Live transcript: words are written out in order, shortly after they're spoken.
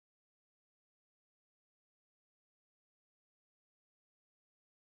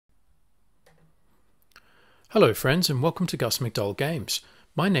Hello friends and welcome to gusmcdollgames.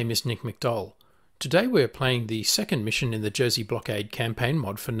 My name is Nick McDoll. Today we are playing the second mission in the Jersey Blockade campaign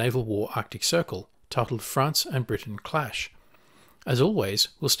mod for Naval War Arctic Circle, titled France and Britain Clash. As always,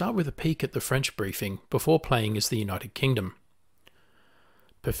 we'll start with a peek at the French briefing before playing as the United Kingdom.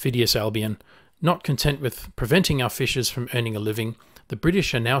 Perfidious Albion. Not content with preventing our fishers from earning a living, the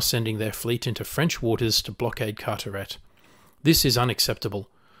British are now sending their fleet into French waters to blockade Carteret. This is unacceptable.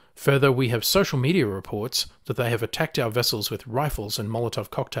 Further, we have social media reports that they have attacked our vessels with rifles and Molotov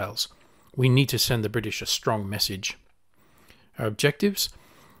cocktails. We need to send the British a strong message. Our objectives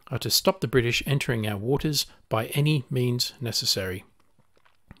are to stop the British entering our waters by any means necessary.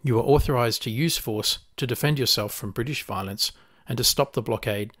 You are authorised to use force to defend yourself from British violence and to stop the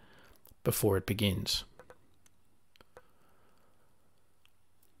blockade before it begins.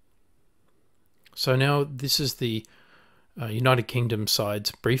 So now this is the United Kingdom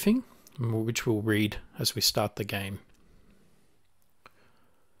side's briefing, which we'll read as we start the game.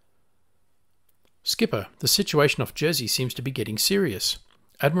 Skipper, the situation off Jersey seems to be getting serious.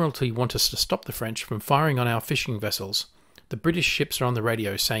 Admiralty want us to stop the French from firing on our fishing vessels. The British ships are on the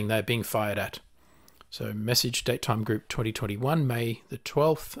radio saying they are being fired at. So message date time group 2021, May the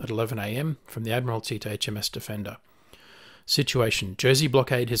 12th at 11 AM from the Admiralty to HMS Defender. Situation: Jersey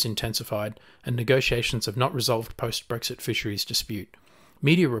blockade has intensified and negotiations have not resolved post-Brexit fisheries dispute.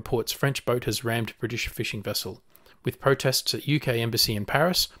 Media reports French boat has rammed British fishing vessel, with protests at UK Embassy in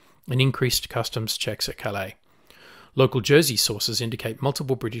Paris and increased customs checks at Calais. Local Jersey sources indicate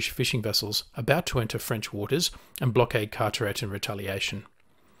multiple British fishing vessels about to enter French waters and blockade Carteret in retaliation.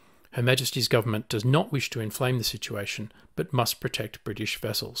 Her Majesty's government does not wish to inflame the situation, but must protect British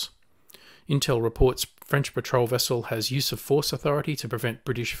vessels. Intel reports French patrol vessel has use of force authority to prevent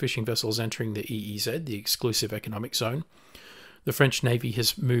British fishing vessels entering the EEZ, the Exclusive Economic Zone. The French Navy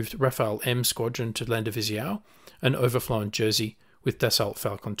has moved Rafale M squadron to Landivisiau and overflown Jersey with Dassault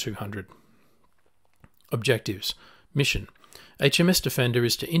Falcon 200. Objectives. Mission. HMS Defender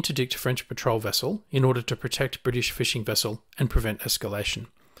is to interdict French patrol vessel in order to protect British fishing vessel and prevent escalation.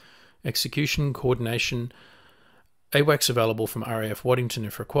 Execution, coordination, AWACS available from RAF Waddington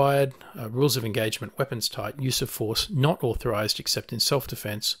if required. Rules of engagement, weapons type, use of force not authorised except in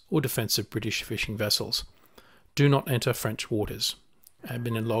self-defence or defence of British fishing vessels. Do not enter French waters.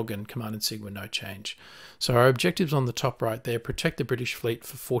 Admin and log and command and sig were no change. So our objectives on the top right there: protect the British fleet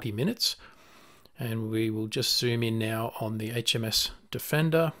for 40 minutes. And we will just zoom in now on the HMS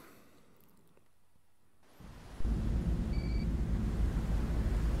Defender.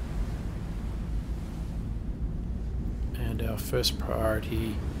 Our first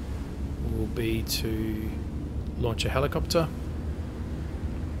priority will be to launch a helicopter.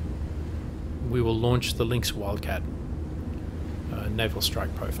 We will launch the Lynx Wildcat naval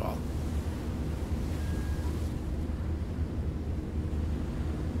strike profile.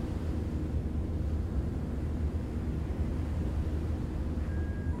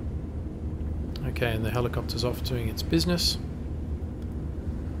 Okay, and the helicopter's off doing its business.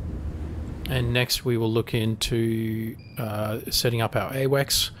 And next we will look into setting up our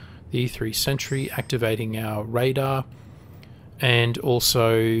AWACS, the E3 Sentry, activating our radar, and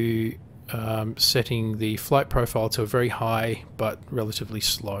also setting the flight profile to a very high but relatively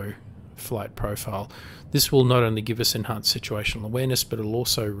slow flight profile. This will not only give us enhanced situational awareness, but it will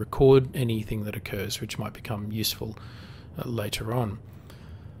also record anything that occurs, which might become useful later on.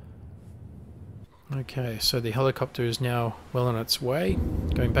 Okay, so the helicopter is now well on its way.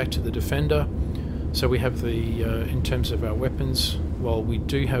 Going back to the Defender, so we have the, in terms of our weapons, while we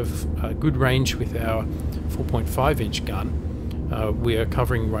do have good range with our 4.5-inch gun, we are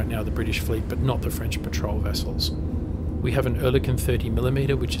covering right now the British fleet, but not the French patrol vessels. We have an Oerlikon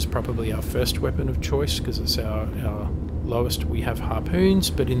 30mm, which is probably our first weapon of choice because it's our lowest. We have harpoons,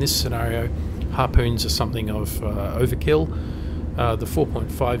 but in this scenario, harpoons are something of overkill. The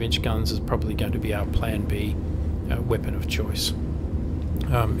 4.5-inch guns is probably going to be our Plan B weapon of choice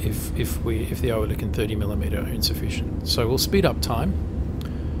if the Oerlikon 30mm are insufficient. So we'll speed up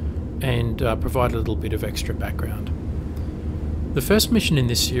time and provide a little bit of extra background. The first mission in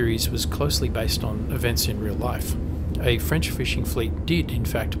this series was closely based on events in real life. A French fishing fleet did in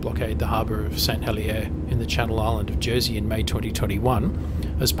fact blockade the harbour of St Helier in the Channel Island of Jersey in May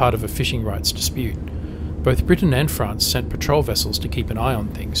 2021 as part of a fishing rights dispute. Both Britain and France sent patrol vessels to keep an eye on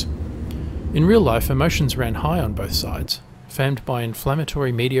things. In real life, emotions ran high on both sides, fanned by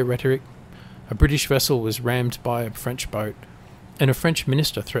inflammatory media rhetoric. A British vessel was rammed by a French boat, and a French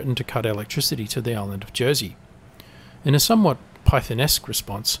minister threatened to cut electricity to the island of Jersey. In a somewhat Pythonesque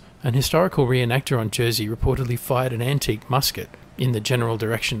response, an historical reenactor on Jersey reportedly fired an antique musket in the general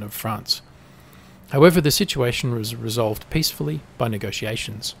direction of France. However, the situation was resolved peacefully by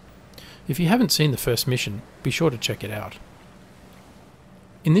negotiations. If you haven't seen the first mission, be sure to check it out.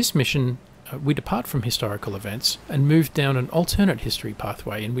 In this mission, we depart from historical events and move down an alternate history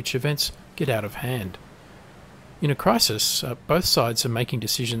pathway in which events get out of hand. In a crisis, both sides are making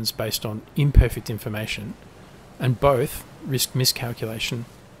decisions based on imperfect information, and both risk miscalculation,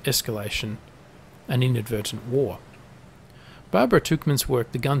 escalation, and inadvertent war. Barbara Tuchman's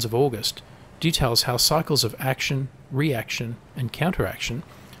work, The Guns of August, details how cycles of action, reaction, and counteraction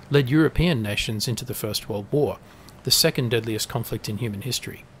led European nations into the First World War, the second deadliest conflict in human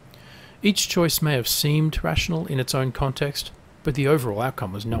history. Each choice may have seemed rational in its own context, but the overall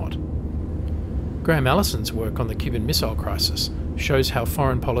outcome was not. Graham Allison's work on the Cuban Missile Crisis shows how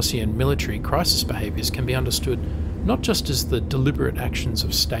foreign policy and military crisis behaviours can be understood not just as the deliberate actions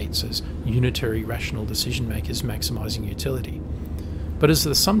of states as unitary rational decision makers maximising utility, but as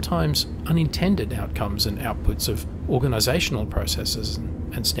the sometimes unintended outcomes and outputs of organisational processes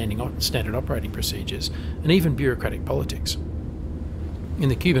and standard operating procedures, and even bureaucratic politics. In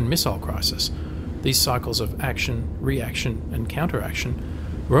the Cuban Missile Crisis, these cycles of action, reaction, and counteraction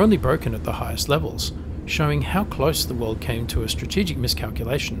were only broken at the highest levels, showing how close the world came to a strategic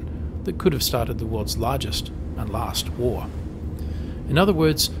miscalculation that could have started the world's largest and last war. In other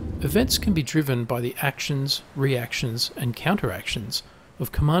words, events can be driven by the actions, reactions, and counteractions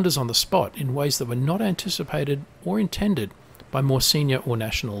of commanders on the spot in ways that were not anticipated or intended by more senior or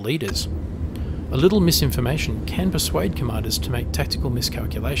national leaders. A little misinformation can persuade commanders to make tactical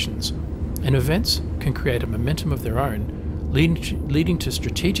miscalculations, and events can create a momentum of their own, leading to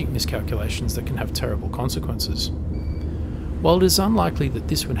strategic miscalculations that can have terrible consequences. While it is unlikely that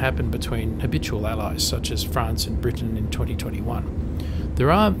this would happen between habitual allies such as France and Britain in 2021,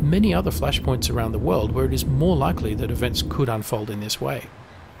 there are many other flashpoints around the world where it is more likely that events could unfold in this way.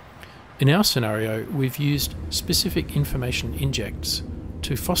 In our scenario, we've used specific information injects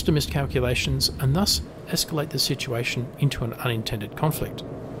to foster miscalculations and thus escalate the situation into an unintended conflict.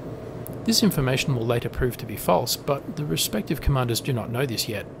 This information will later prove to be false, but the respective commanders do not know this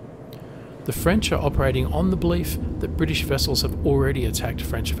yet. The French are operating on the belief that British vessels have already attacked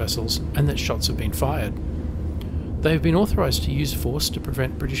French vessels and that shots have been fired. They have been authorised to use force to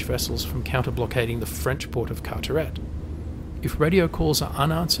prevent British vessels from counter-blockading the French port of Carteret. If radio calls are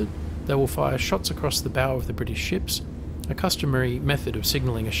unanswered, they will fire shots across the bow of the British ships, a customary method of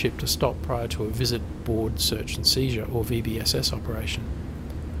signalling a ship to stop prior to a visit, board, search and seizure or VBSS operation.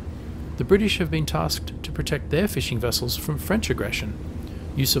 The British have been tasked to protect their fishing vessels from French aggression.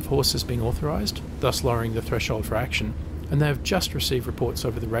 Use of force has been authorised, thus lowering the threshold for action, and they have just received reports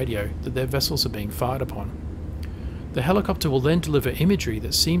over the radio that their vessels are being fired upon. The helicopter will then deliver imagery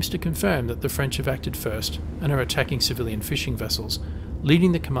that seems to confirm that the French have acted first and are attacking civilian fishing vessels,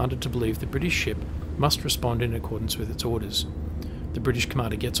 leading the commander to believe the British ship must respond in accordance with its orders. The British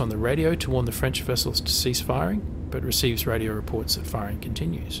commander gets on the radio to warn the French vessels to cease firing, but receives radio reports that firing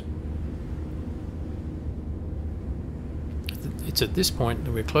continues. It's at this point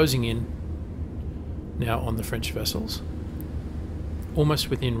that we're closing in now on the French vessels, almost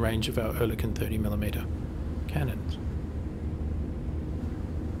within range of our Oerlikon 30mm cannons.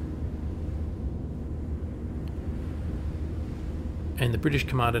 And the British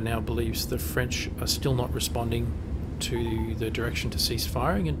commander now believes the French are still not responding to the direction to cease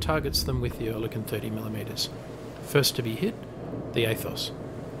firing and targets them with the Oerlikon 30mm. First to be hit, the Athos.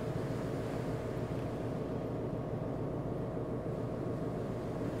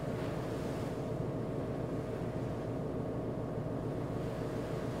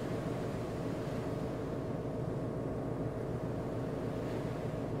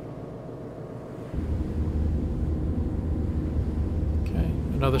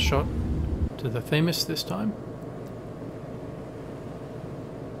 Another shot to the Themis this time.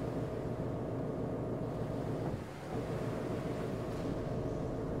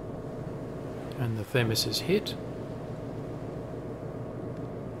 And the Themis is hit.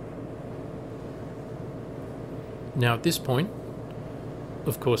 Now at this point,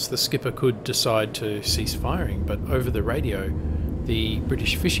 of course, the skipper could decide to cease firing, but over the radio, the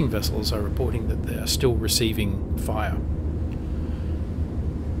British fishing vessels are reporting that they are still receiving fire.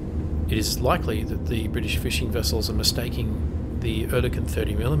 It is likely that the British fishing vessels are mistaking the Oerlikon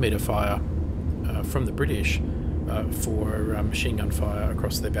 30mm fire from the British for machine gun fire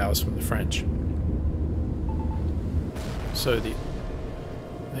across their bows from the French. So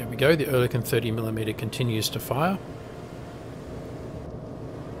there we go, the Oerlikon 30mm continues to fire.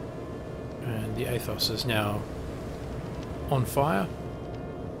 And the Athos is now on fire.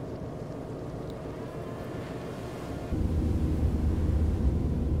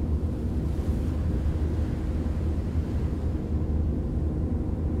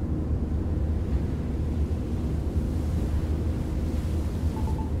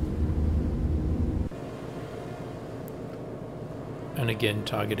 and again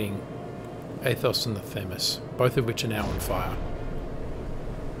targeting Athos and the Themis, both of which are now on fire.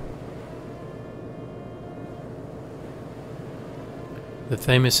 The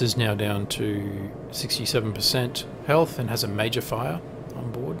Themis is now down to 67% health and has a major fire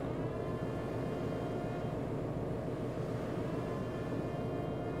on board.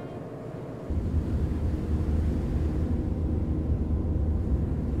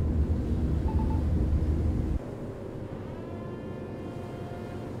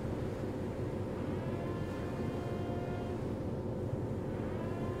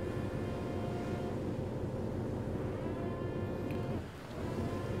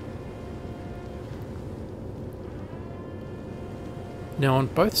 Now on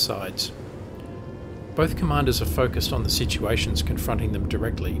both sides, both commanders are focused on the situations confronting them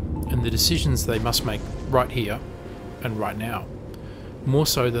directly and the decisions they must make right here and right now, more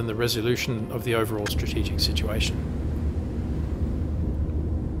so than the resolution of the overall strategic situation.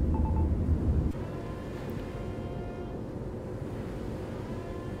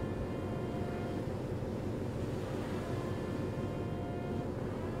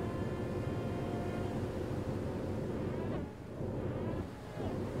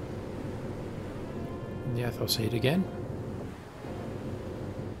 The Athos hit again,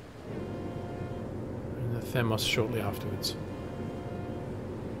 and the Themis shortly afterwards.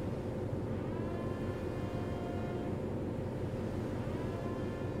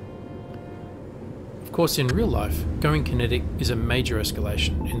 Of course, in real life, going kinetic is a major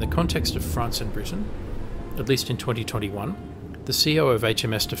escalation. In the context of France and Britain, at least in 2021, the CO of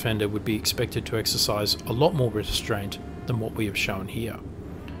HMS Defender would be expected to exercise a lot more restraint than what we have shown here.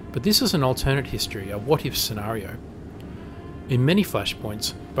 But this is an alternate history, a what-if scenario. In many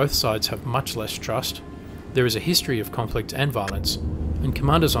flashpoints, both sides have much less trust, there is a history of conflict and violence, and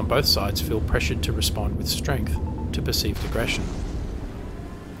commanders on both sides feel pressured to respond with strength to perceived aggression.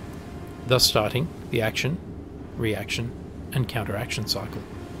 Thus starting the action, reaction, and counteraction cycle.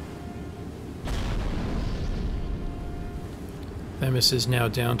 Themis is now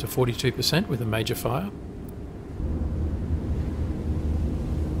down to 42% with a major fire.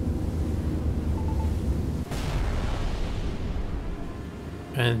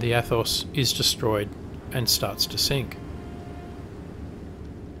 And the Athos is destroyed and starts to sink.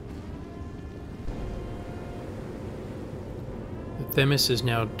 The Themis is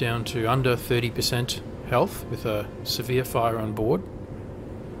now down to under 30% health with a severe fire on board.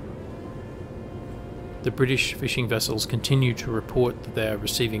 The British fishing vessels continue to report that they are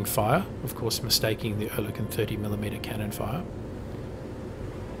receiving fire, of course mistaking the Oerlikon 30mm cannon fire.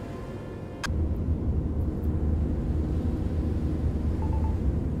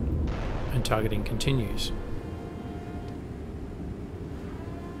 And targeting continues.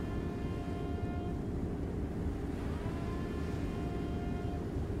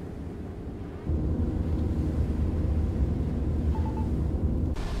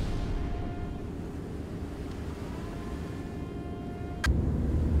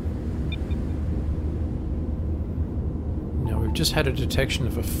 Now we've just had a detection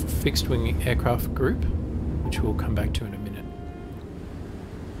of a fixed-wing aircraft group, which we'll come back to in a minute.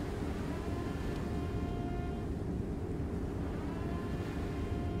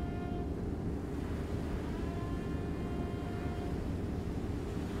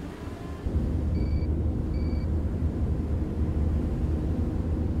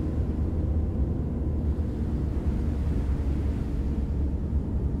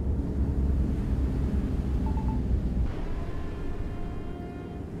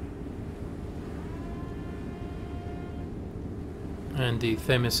 And the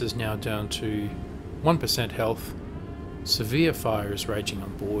Themis is now down to 1% health, severe fire is raging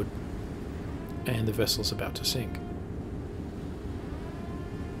on board, and the vessel's about to sink.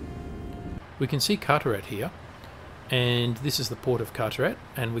 We can see Carteret here, and this is the port of Carteret,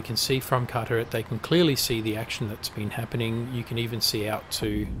 and we can see from Carteret they can clearly see the action that's been happening. You can even see out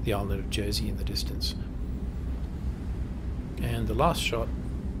to the island of Jersey in the distance. And the last shot,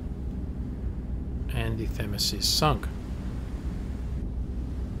 and the Themis is sunk.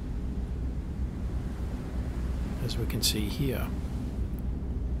 As we can see here.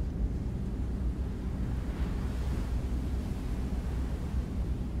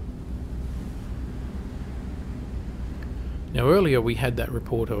 Now earlier we had that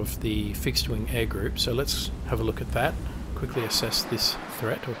report of the fixed wing air group, so let's have a look at that, quickly assess this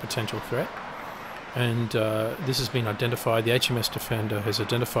threat or potential threat. And this has been identified, the HMS Defender has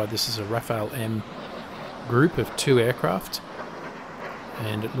identified this as a Rafale M group of 2 aircraft,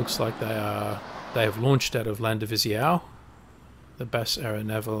 and it looks like they have launched out of Landivisiau, the base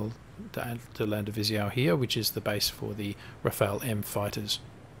Aeronavale de Landivisiau here, which is the base for the Rafale M fighters.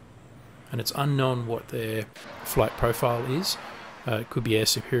 And it's unknown what their flight profile is. It could be air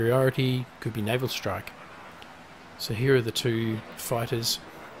superiority, could be naval strike. So here are the two fighters,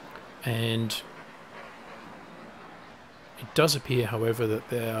 and it does appear, however, that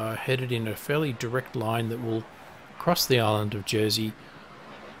they are headed in a fairly direct line that will cross the island of Jersey,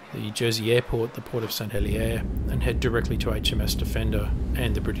 the Jersey airport, the port of St Helier, and head directly to HMS Defender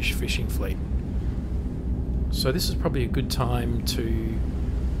and the British fishing fleet. So this is probably a good time to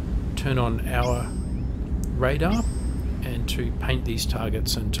turn on our radar and to paint these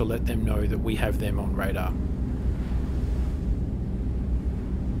targets and to let them know that we have them on radar.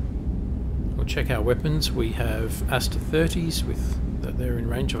 We'll check our weapons. We have Aster 30s that they're in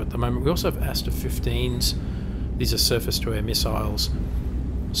range of at the moment. We also have Aster 15s. These are surface-to-air missiles,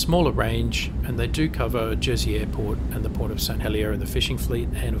 smaller range, and they do cover Jersey Airport and the port of St Helier and the fishing fleet,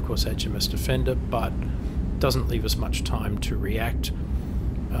 and of course HMS Defender, but doesn't leave us much time to react.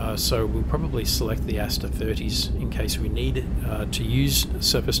 So we'll probably select the Aster 30s in case we need to use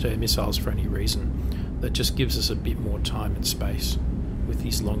surface-to-air missiles for any reason. That just gives us a bit more time and space with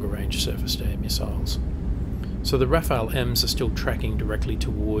these longer range surface-to-air missiles. So the Rafale M's are still tracking directly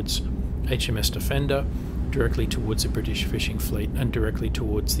towards HMS Defender, directly towards the British fishing fleet, and directly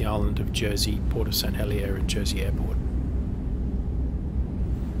towards the island of Jersey, port of St Helier and Jersey Airport.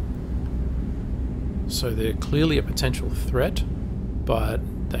 So they're clearly a potential threat, but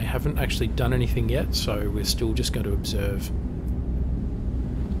they haven't actually done anything yet, so we're still just going to observe.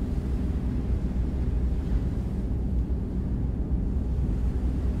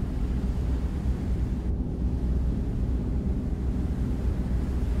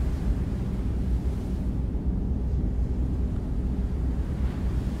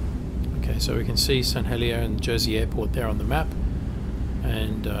 So we can see St Helier and Jersey Airport there on the map,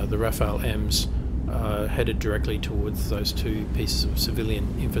 and the Rafale M's headed directly towards those two pieces of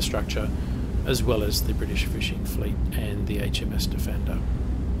civilian infrastructure, as well as the British fishing fleet and the HMS Defender.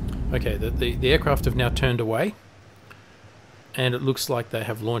 Okay, the aircraft have now turned away, and it looks like they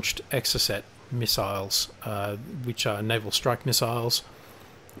have launched Exocet missiles, which are naval strike missiles,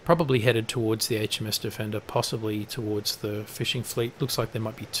 probably headed towards the HMS Defender, possibly towards the fishing fleet. Looks like there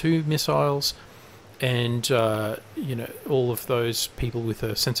might be two missiles, and you know, all of those people with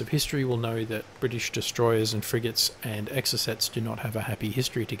a sense of history will know that British destroyers and frigates and Exocets do not have a happy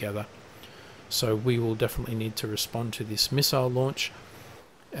history together. So we will definitely need to respond to this missile launch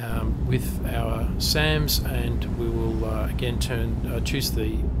with our SAMs, and we will again choose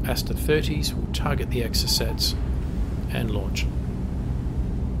the Aster 30s, we'll target the Exocets and launch.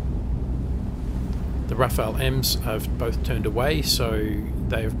 The Rafale M's have both turned away, so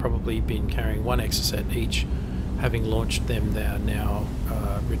they have probably been carrying one Exocet each. Having launched them, they are now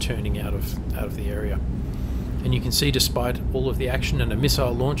returning out of the area. And you can see, despite all of the action and a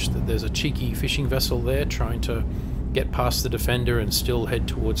missile launch, that there's a cheeky fishing vessel there trying to get past the Defender and still head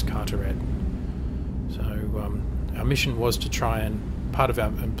towards Carteret. So our mission was to try and, part of our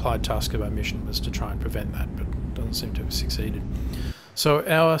implied task of our mission was to try and prevent that, but it doesn't seem to have succeeded. So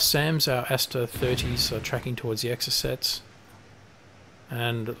our SAMs, our Aster 30s, are tracking towards the Exocets,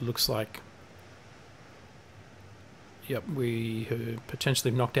 and it looks like, yep, we have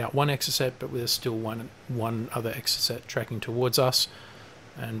potentially knocked out one Exocet, but there's still one other Exocet tracking towards us,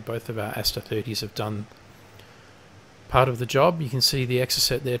 and both of our Aster 30s have done part of the job. You can see the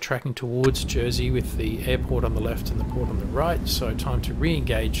Exocet there tracking towards Jersey with the airport on the left and the port on the right, so time to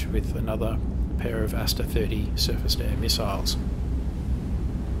re-engage with another pair of Aster 30 surface-to-air missiles.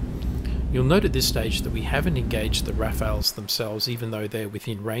 You'll note at this stage that we haven't engaged the Rafales themselves, even though they're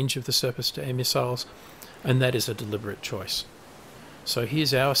within range of the surface-to-air missiles, and that is a deliberate choice. So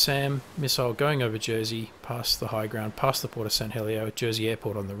here's our SAM missile going over Jersey, past the high ground, past the port of St Helier, Jersey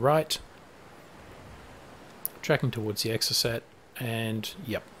Airport on the right, tracking towards the Exocet, and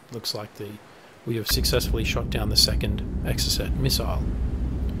yep, looks like we have successfully shot down the second Exocet missile.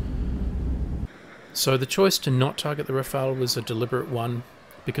 So the choice to not target the Rafale was a deliberate one,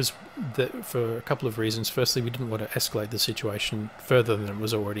 because for a couple of reasons. Firstly, we didn't want to escalate the situation further than it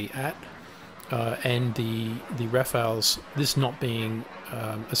was already at, and the Rafales, this not being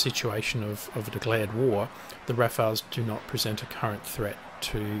a situation of a declared war, the Rafales do not present a current threat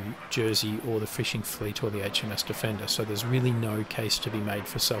to Jersey or the fishing fleet or the HMS Defender, so there's really no case to be made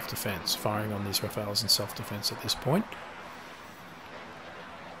for self-defense, firing on these Rafales in self-defense at this point.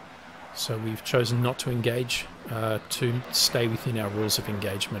 So we've chosen not to engage, to stay within our rules of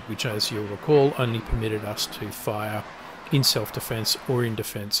engagement, which, as you'll recall, only permitted us to fire in self-defense or in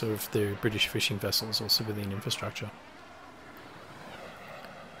defence of the British fishing vessels or civilian infrastructure.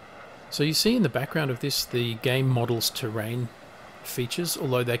 So you see in the background of this the game models terrain features,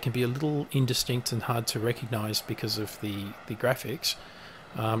 although they can be a little indistinct and hard to recognize because of the graphics.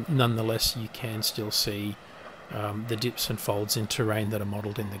 Nonetheless, you can still see the dips and folds in terrain that are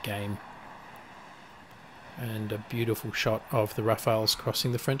modeled in the game. And a beautiful shot of the Rafales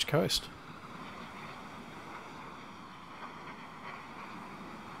crossing the French coast.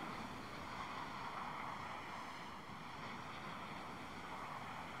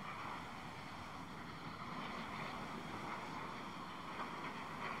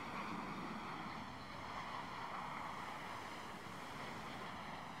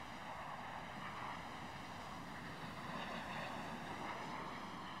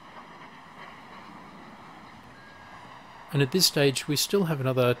 And at this stage we still have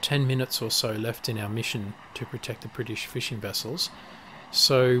another 10 minutes or so left in our mission to protect the British fishing vessels.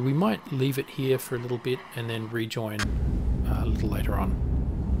 So we might leave it here for a little bit and then rejoin a little later on.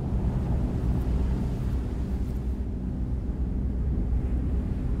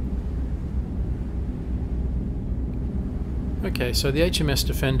 Okay, so the HMS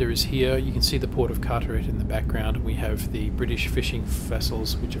Defender is here. You can see the port of Carteret in the background. We have the British fishing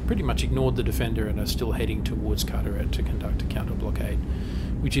vessels which have pretty much ignored the Defender and are still heading towards Carteret to conduct a counter-blockade,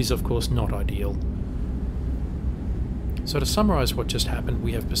 which is of course not ideal. So to summarise what just happened,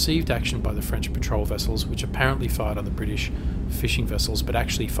 we have perceived action by the French patrol vessels which apparently fired on the British fishing vessels but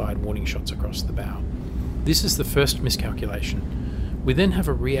actually fired warning shots across the bow. This is the first miscalculation. We then have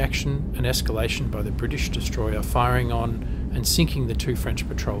a reaction and escalation by the British destroyer firing on and sinking the two French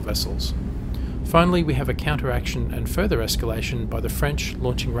patrol vessels. Finally, we have a counteraction and further escalation by the French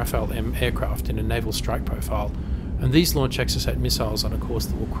launching Rafale M aircraft in a naval strike profile, and these launch Exocet missiles on a course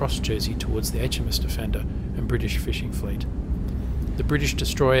that will cross Jersey towards the HMS Defender and British fishing fleet. The British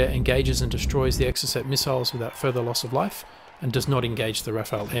destroyer engages and destroys the Exocet missiles without further loss of life, and does not engage the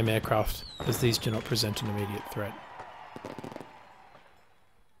Rafale M aircraft, as these do not present an immediate threat.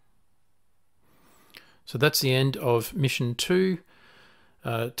 So that's the end of Mission 2.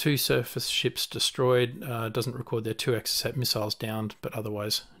 2 surface ships destroyed. Doesn't record their 2 Exocet missiles downed, but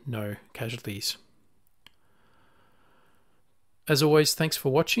otherwise no casualties. As always, thanks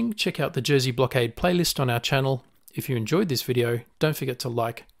for watching. Check out the Jersey Blockade playlist on our channel. If you enjoyed this video, don't forget to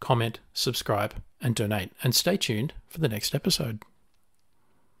like, comment, subscribe, and donate. And stay tuned for the next episode.